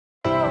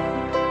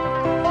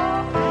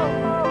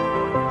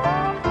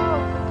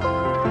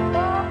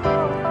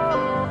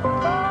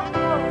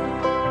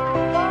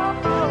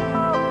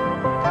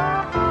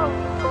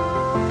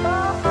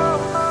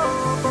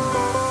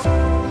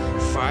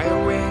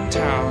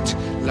out,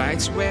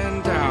 lights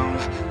went down.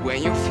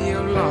 When you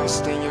feel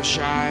lost in your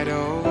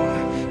shadow,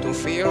 don't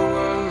feel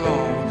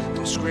alone,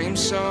 don't scream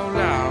so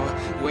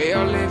loud. We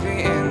are living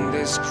in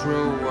this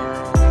cruel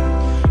world,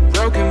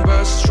 broken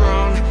but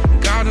strong,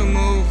 gotta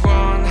move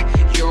on.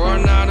 You're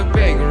not a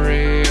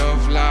bakery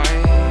of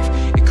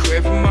life.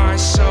 Equip my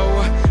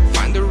soul,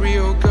 find the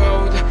real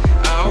gold.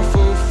 I'll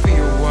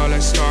fulfill what I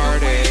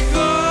started.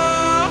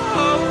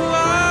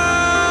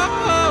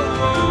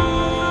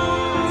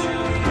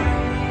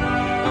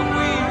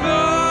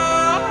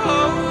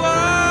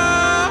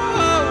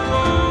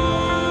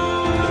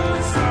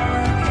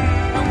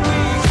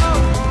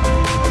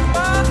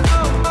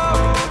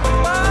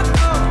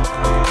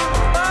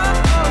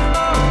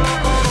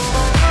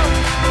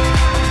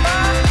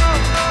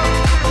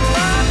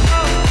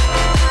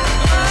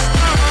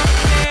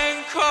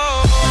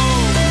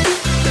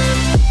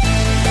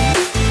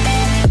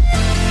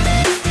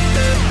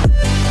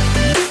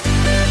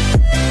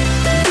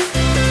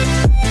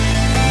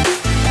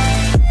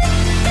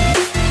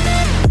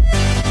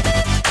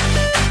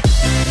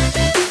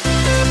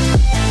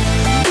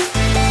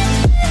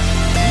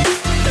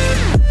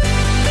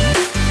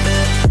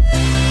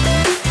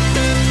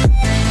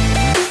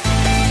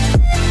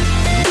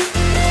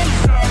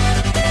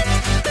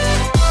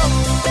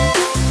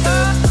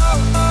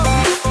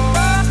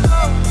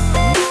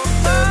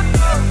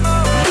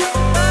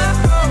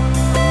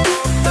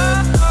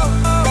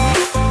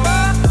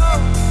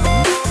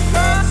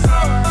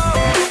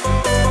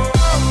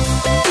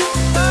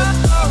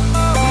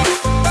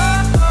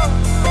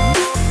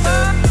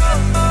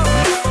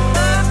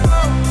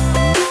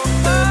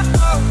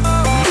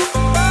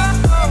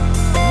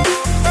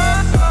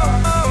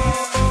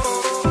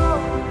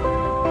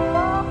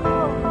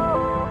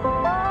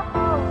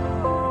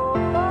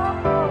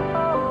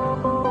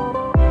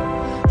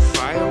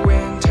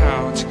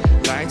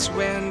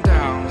 Went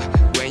down.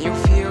 When you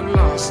feel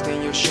lost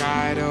in your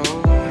shadow,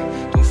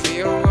 don't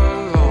feel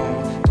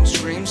alone, don't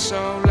scream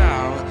so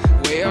loud.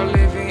 We are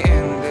living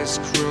in this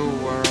cruel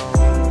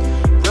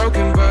world,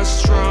 broken but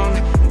strong,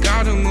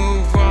 gotta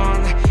move on.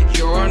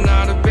 You're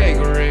not a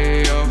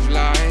bakery of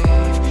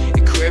life.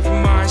 Equip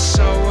my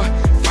soul,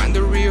 find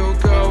the real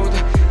gold.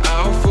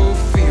 I'll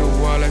fulfill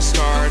what I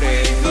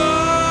started.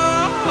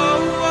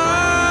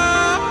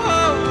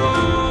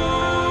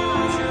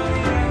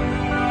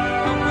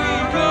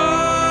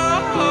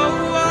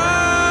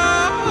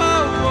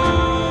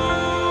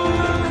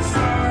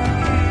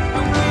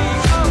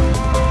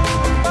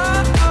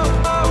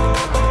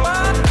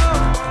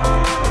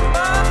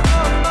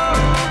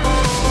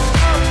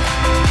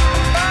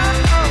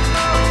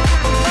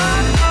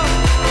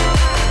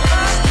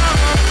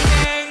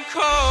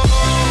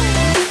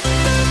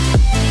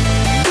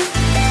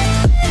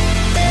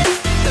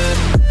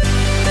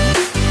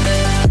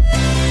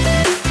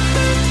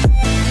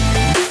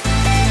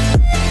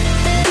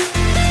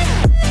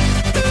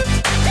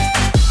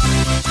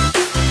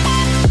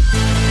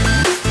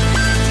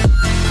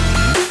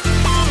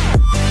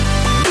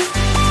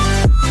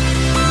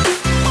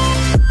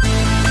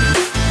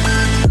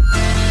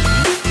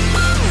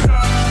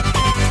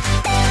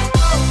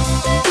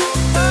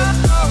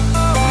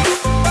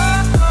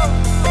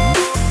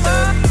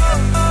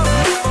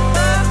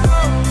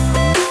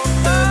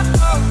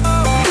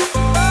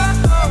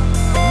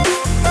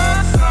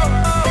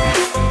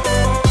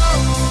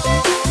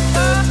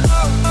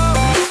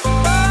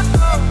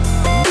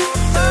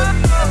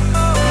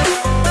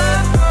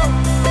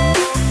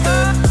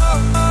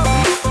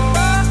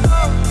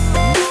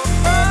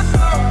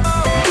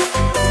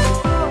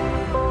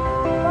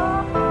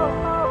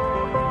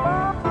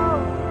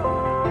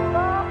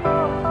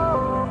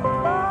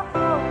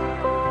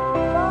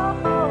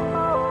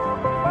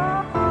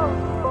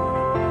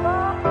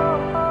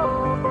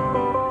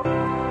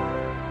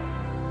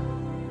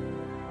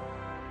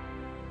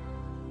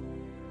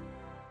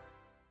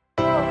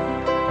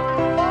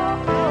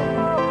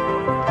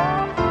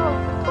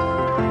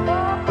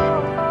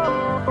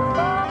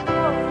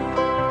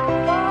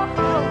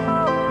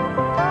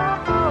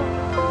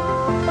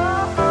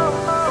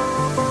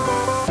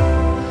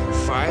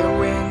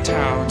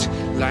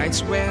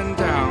 Lights went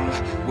down.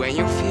 When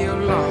you feel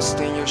lost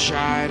in your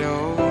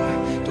shadow,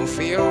 don't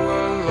feel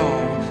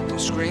alone, don't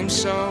scream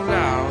so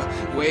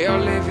loud. We are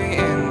living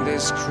in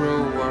this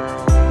cruel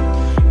world.